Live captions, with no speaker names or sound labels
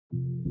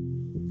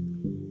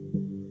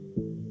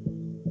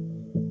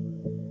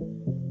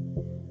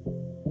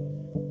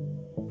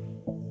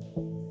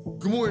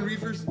Good morning,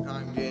 Reefers.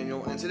 I'm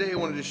Daniel, and today I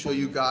wanted to show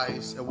you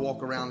guys a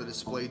walk around the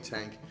display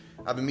tank.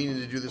 I've been meaning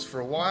to do this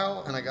for a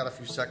while, and I got a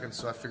few seconds,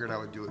 so I figured I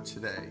would do it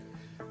today.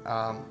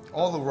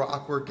 All the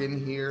rock work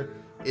in here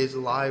is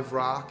live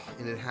rock,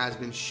 and it has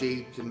been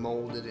shaped and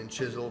molded and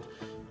chiseled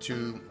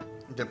to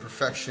the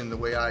perfection the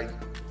way I,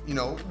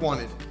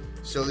 wanted.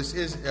 So this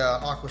is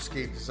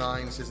aquascape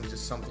design. This isn't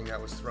just something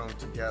that was thrown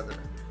together.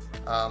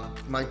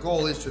 My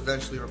goal is to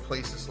eventually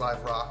replace this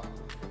live rock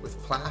with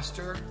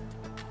plaster,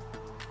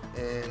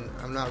 and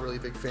I'm not really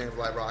a big fan of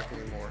live rock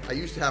anymore. I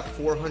used to have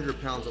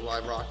 400 pounds of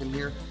live rock in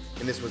here,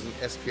 and this was an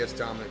SPS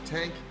dominant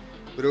tank,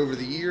 but over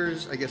the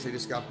years I guess I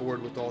just got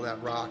bored with all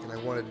that rock, and I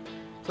wanted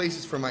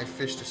places for my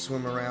fish to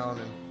swim around,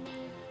 and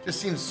it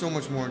just seems so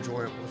much more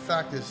enjoyable. The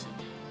fact is,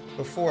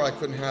 before I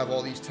couldn't have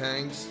all these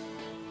tanks.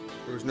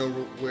 There was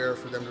nowhere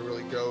for them to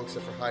really go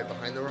except for hide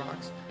behind the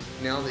rocks.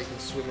 Now they can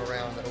swim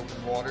around the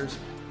open waters,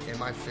 and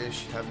my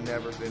fish have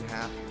never been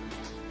happier.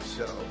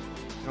 So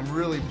I'm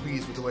really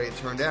pleased with the way it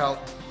turned out.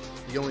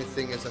 The only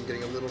thing is I'm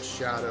getting a little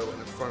shadow in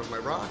the front of my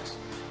rocks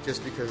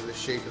just because of the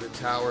shape of the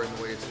tower and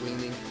the way it's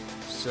leaning.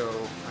 So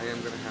I am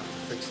going to have to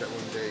fix that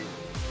one day,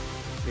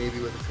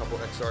 maybe with a couple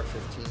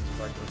XR15s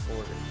if I can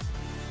afford it.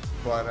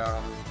 But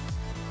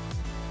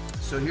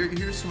so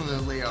here's some of the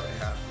layout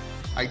I have.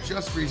 I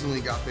just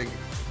recently got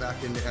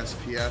back into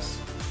SPS.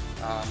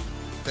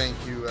 Thank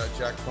you,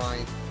 Jack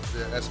Klein,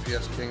 the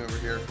SPS king over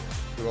here,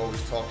 who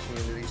always talks me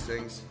into these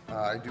things.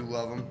 I do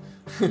love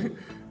him.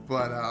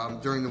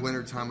 But during the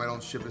winter time, I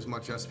don't ship as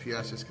much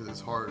SPS just because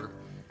it's harder.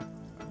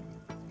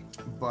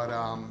 But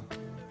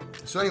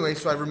so anyway,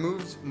 so I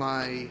removed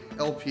my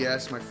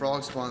LPS, my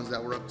frog spawns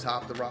that were up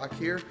top the rock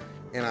here,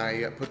 and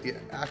I put the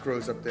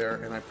acros up there,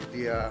 and I put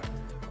the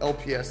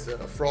LPS,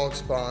 the frog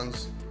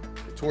spawns,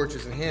 the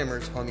torches and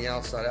hammers on the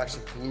outside. I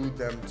actually glued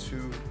them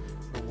to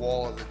the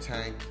wall of the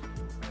tank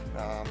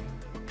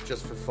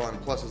just for fun.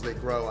 Plus, as they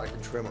grow, I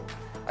can trim them.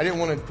 I didn't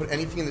want to put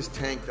anything in this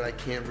tank that I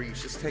can't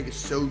reach. This tank is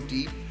so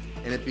deep,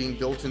 and it being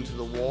built into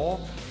the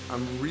wall,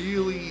 I'm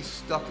really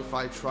stuck if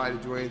I try to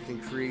do anything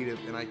creative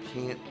and I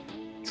can't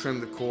trim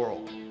the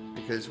coral.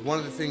 Because one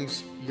of the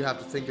things you have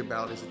to think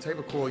about is the type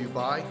of coral you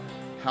buy,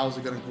 how's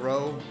it going to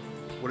grow,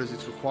 what is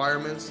its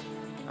requirements.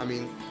 I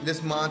mean,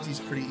 this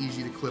Monty's pretty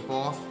easy to clip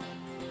off,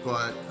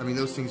 but I mean,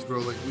 those things grow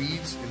like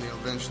weeds and they'll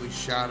eventually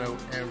shadow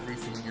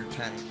everything in your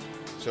tank.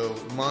 So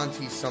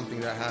Monty's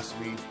something that has to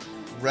be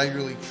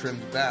regularly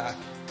trimmed back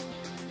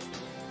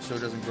so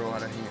it doesn't grow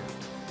out of hand.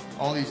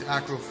 All these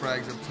acro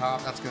frags up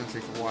top, that's going to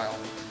take a while.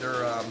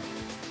 They're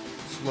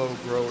slow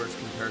growers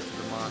compared to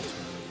the Monty.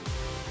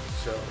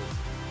 So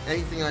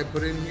anything I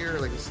put in here,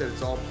 like I said,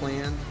 it's all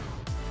planned.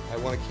 I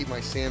want to keep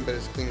my sand bed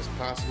as clean as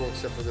possible,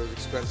 except for those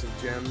expensive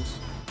gems.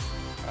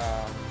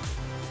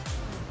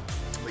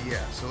 But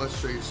yeah, so let's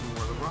show you some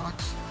more of the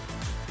rocks.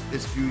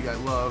 This beauty I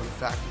love, the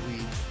fact that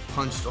we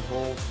punched a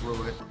hole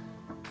through it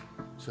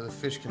so the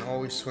fish can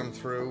always swim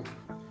through.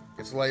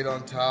 It's light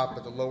on top,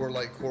 but the lower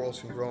light corals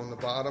can grow on the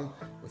bottom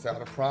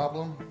without a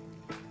problem.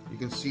 You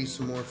can see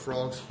some more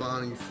frog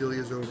spawn and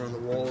euphyllias over on the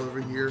wall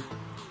over here.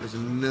 There's a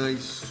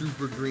nice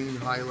super green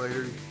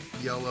highlighter,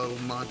 yellow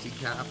Monty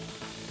cap.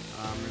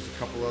 There's a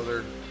couple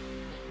other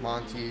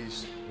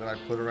Monties that I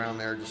put around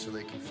there just so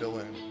they can fill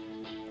in.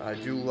 I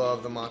do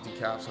love the Monty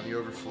caps on the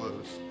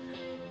overflows.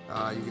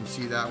 You can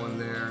see that one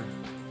there.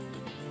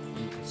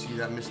 You can see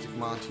that Mystic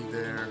Monty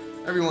there.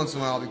 Every once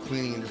in a while I'll be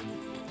cleaning and just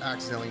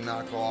accidentally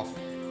knock off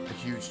a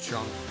huge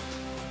chunk.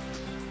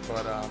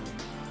 But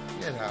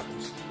yeah, it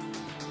happens.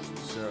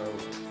 So,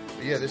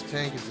 but yeah, this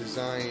tank is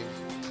designed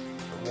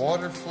for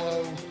water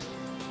flow,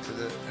 for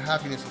the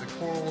happiness of the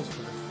corals,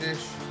 for the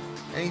fish.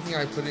 Anything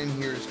I put in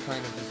here is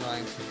kind of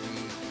designed to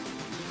be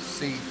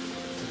safe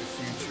for the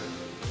future.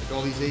 Like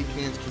all these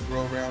acans can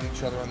grow around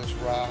each other on this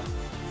rock.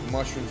 The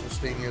mushrooms will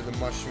stay near the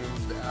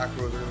mushrooms. The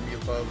acros are going to be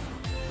above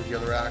with the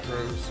other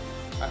acros.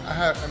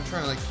 I'm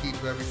trying to like keep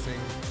everything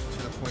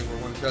to the point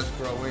where when it does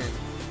grow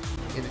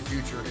in the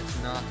future,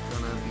 it's not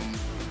going to be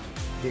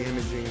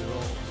damaging at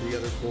all to the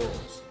other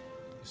corals.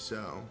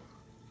 So,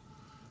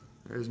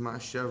 there's my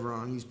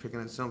chevron. He's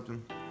picking at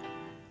something.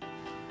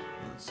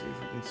 Let's see if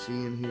we can see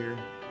in here.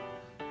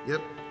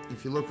 Yep,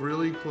 if you look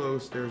really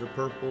close, there's a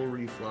purple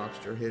reef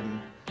lobster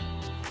hidden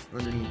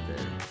underneath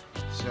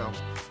there. So,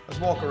 let's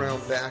walk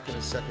around back in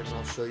a second and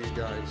I'll show you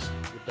guys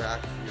the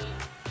back view.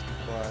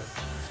 But,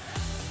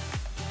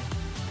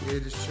 yeah,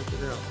 just check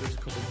it out. There's a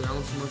couple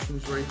balance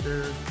mushrooms right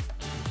there.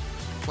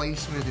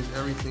 Placement is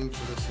everything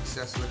for the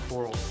success of the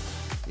coral.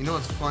 You know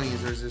what's funny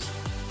is there's this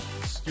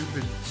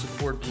stupid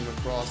support beam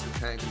across the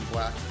tank in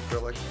black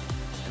acrylic,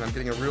 and I'm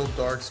getting a real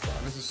dark spot.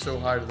 This is so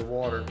high to the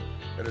water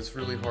that it's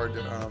really hard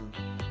to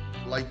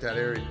light that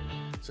area.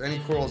 So any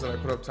corals that I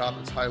put up top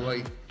that's high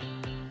light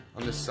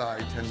on this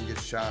side tend to get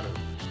shadowed.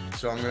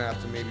 So I'm gonna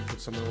have to maybe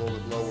put something a little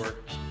bit lower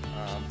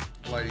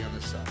lighting on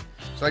this side.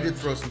 So I did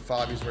throw some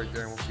fobbies right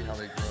there, and we'll see how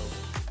they grow.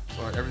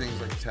 But everything's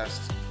like a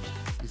test.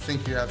 You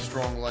think you have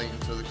strong light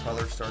until the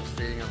color starts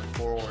fading on the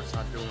coral or it's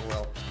not doing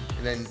well.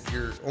 And then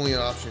your only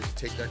option is to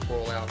take that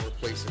coral out and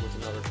replace it with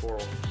another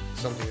coral,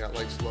 something that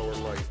likes lower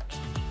light.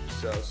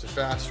 So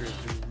Cephastras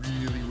do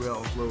really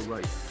well low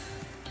light.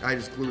 I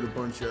just glued a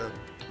bunch of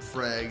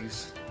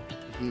frags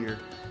here.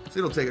 So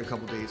it'll take a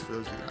couple days for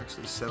those to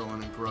actually settle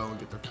in and grow and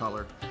get their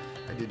color.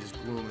 I did just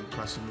glue them and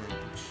press them in,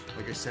 which,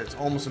 like I said, it's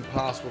almost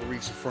impossible to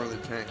reach the front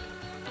of the tank.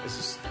 This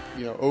is,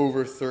 you know,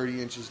 over 30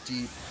 inches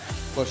deep,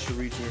 plus you're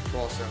reaching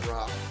across that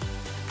rock.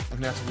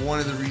 And that's one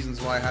of the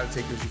reasons why I had to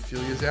take those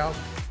euphyllias out.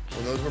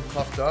 When those were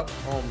puffed up,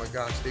 oh my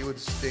gosh, they would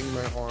sting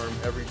my arm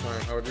every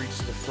time. I would reach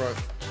to the front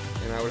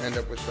and I would end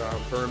up with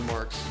burn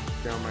marks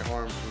down my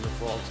arm from the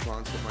frog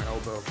spawns hit my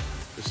elbow,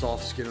 the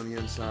soft skin on the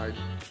inside.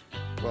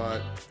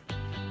 But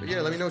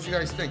yeah, let me know what you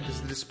guys think. This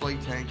is the display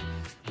tank.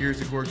 Here's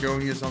the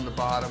gorgonias on the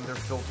bottom. They're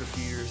filter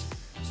feeders,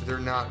 so they're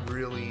not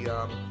really,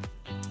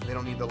 they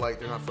don't need the light.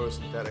 They're not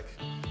photosynthetic,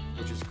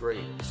 which is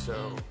great.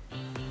 So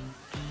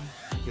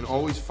you can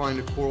always find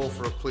a coral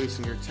for a place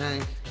in your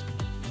tank,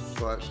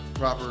 but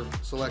proper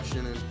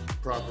selection and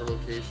proper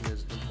location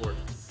is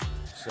important.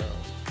 So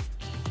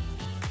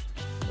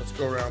let's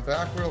go around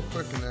back real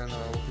quick and then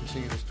we'll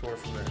continue this tour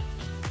from there.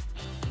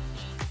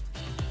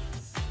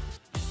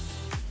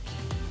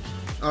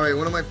 Alright,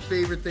 one of my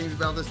favorite things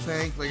about this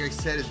tank, like I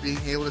said, is being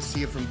able to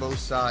see it from both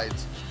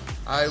sides.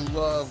 I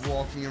love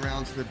walking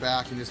around to the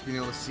back and just being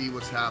able to see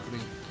what's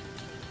happening.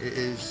 It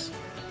is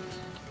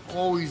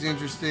always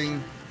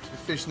interesting. The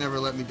fish never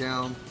let me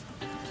down.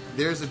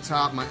 There's the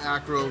top, my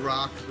acro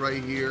rock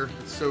right here.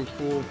 It's so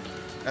cool.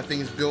 That thing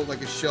is built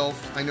like a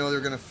shelf. I know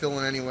they're going to fill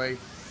in anyway,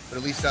 but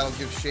at least that'll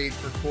give shade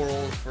for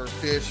corals, for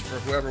fish, for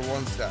whoever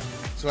wants that.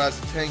 So as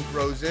the tank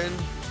grows in,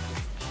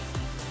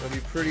 it'll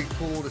be pretty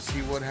cool to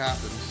see what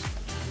happens.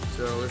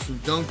 So there's some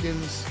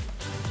Duncans,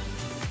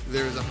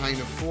 there's a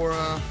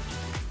Hyenophora,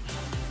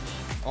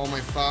 all my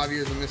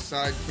Favias on this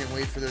side, can't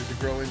wait for those to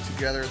grow in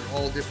together. They're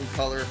all different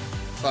color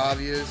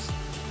Favias.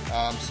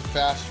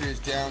 Cephastras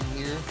down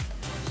here.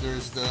 So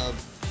there's the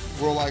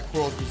Worldwide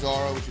Corals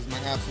Bizarro, which is my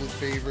absolute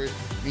favorite,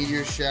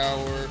 Meteor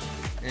Shower,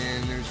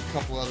 and there's a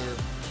couple other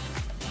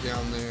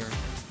down there.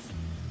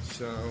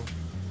 So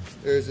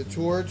there's a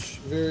torch,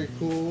 very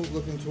cool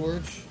looking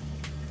torch.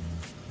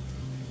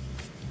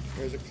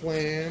 There's a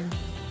clam.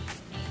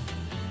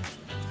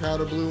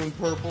 Powder blue and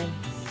purple.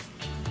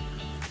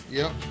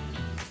 Yep.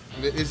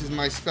 This is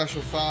my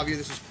special Favia.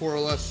 This is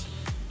Coralust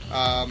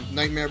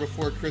Nightmare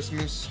Before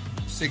Christmas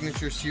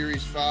Signature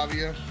Series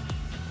Favia.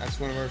 That's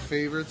one of our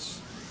favorites.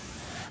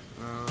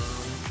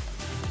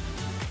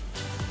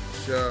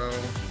 So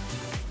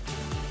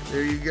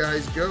there you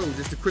guys go.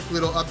 Just a quick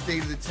little update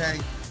of the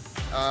tank.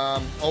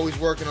 Always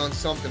working on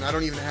something. I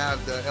don't even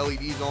have the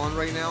LEDs on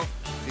right now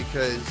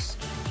because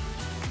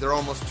they're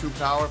almost too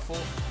powerful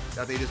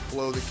that they just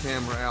blow the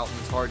camera out and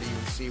it's hard to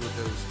even see with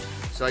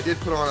those. So I did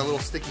put on a little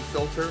sticky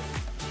filter,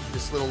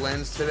 this little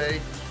lens today,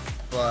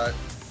 but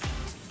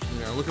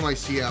you know, look at my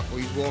sea apple.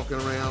 He's walking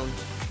around.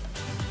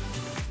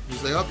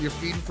 He's like, oh, you're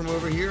feeding from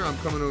over here? I'm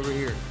coming over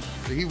here.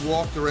 So he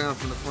walked around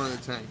from the front of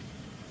the tank.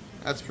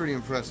 That's pretty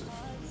impressive.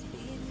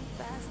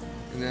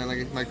 And then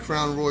like my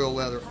Crown Royal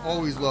leather,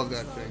 always love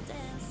that thing.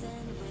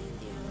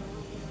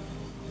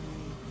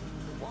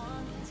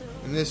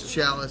 And this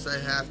chalice, I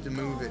have to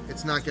move it.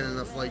 It's not getting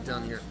enough light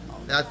down here.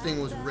 That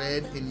thing was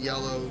red and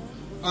yellow,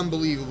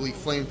 unbelievably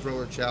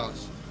flamethrower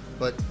chalice.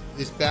 But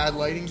this bad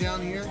lighting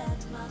down here,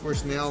 of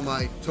course now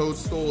my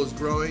toadstool is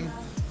growing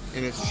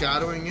and it's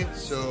shadowing it,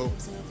 so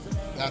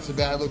that's a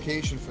bad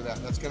location for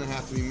that. That's gonna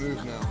have to be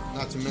moved now.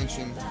 Not to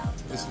mention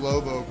this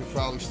Lobo could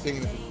probably sting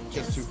it if it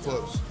gets too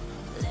close.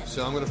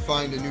 So I'm gonna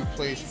find a new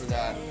place for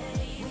that.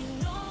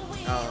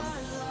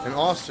 And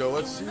also,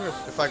 let's see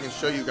if I can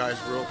show you guys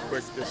real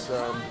quick this,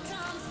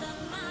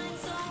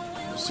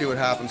 see what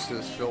happens to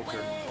this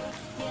filter.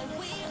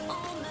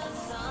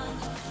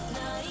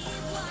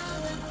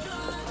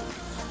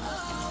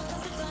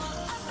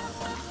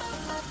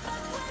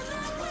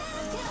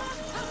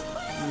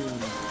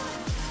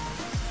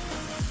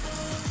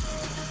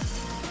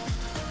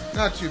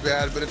 Not too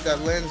bad, but if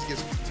that lens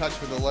gets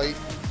touched with the light,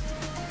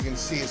 you can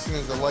see as soon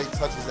as the light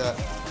touches that,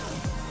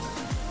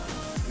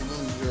 you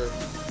lose your...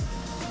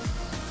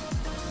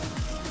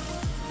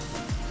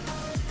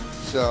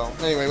 So,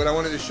 anyway, what I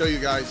wanted to show you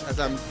guys as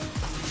I'm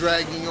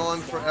dragging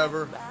on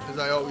forever, as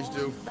I always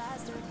do,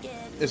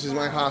 this is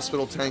my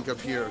hospital tank up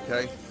here,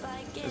 okay?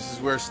 This is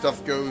where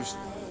stuff goes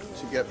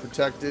to get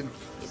protected.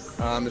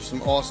 There's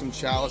some awesome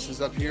chalices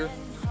up here,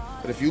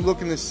 but if you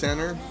look in the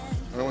center,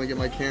 I don't want to get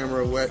my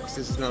camera wet because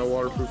this is not a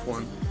waterproof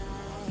one,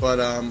 but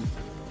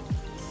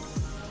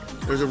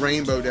there's a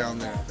rainbow down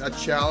there. That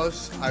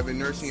chalice, I've been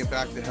nursing it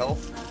back to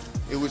health.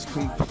 It was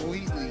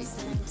completely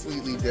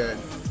dead.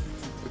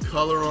 The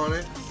color on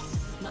it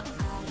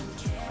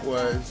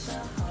was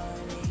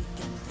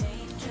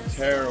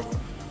terrible.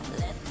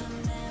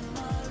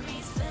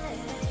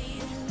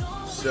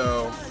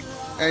 So,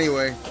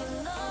 anyway,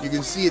 you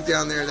can see it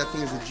down there. That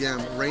thing is a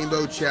gem.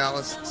 Rainbow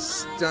chalice,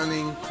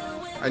 stunning.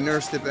 I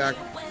nursed it back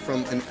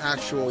from an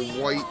actual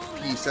white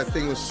piece. That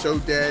thing was so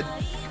dead,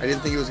 I didn't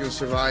think it was going to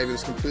survive. It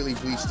was completely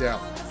bleached out.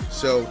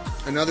 So,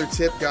 another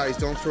tip, guys,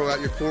 don't throw out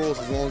your corals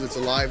as long as it's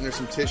alive and there's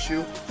some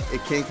tissue.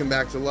 It can come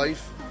back to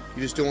life.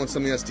 You just don't want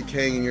something that's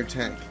decaying in your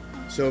tank.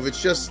 So if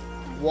it's just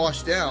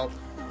washed out,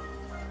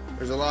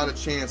 there's a lot of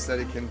chance that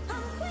it can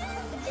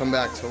come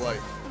back to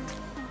life.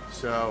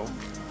 So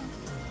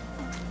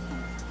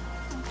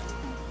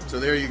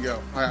there you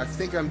go. I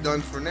think I'm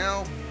done for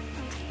now.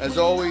 As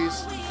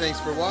always, thanks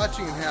for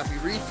watching and happy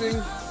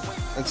reefing.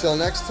 Until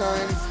next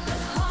time.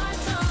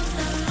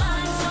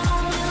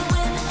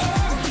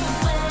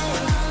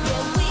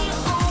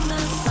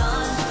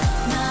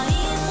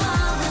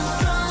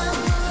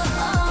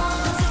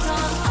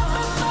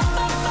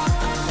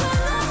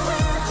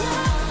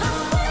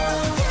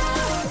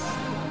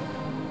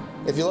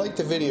 If you liked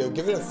the video,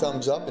 give it a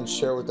thumbs up and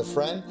share with a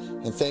friend,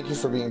 and thank you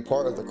for being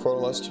part of the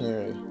Coralust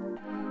community.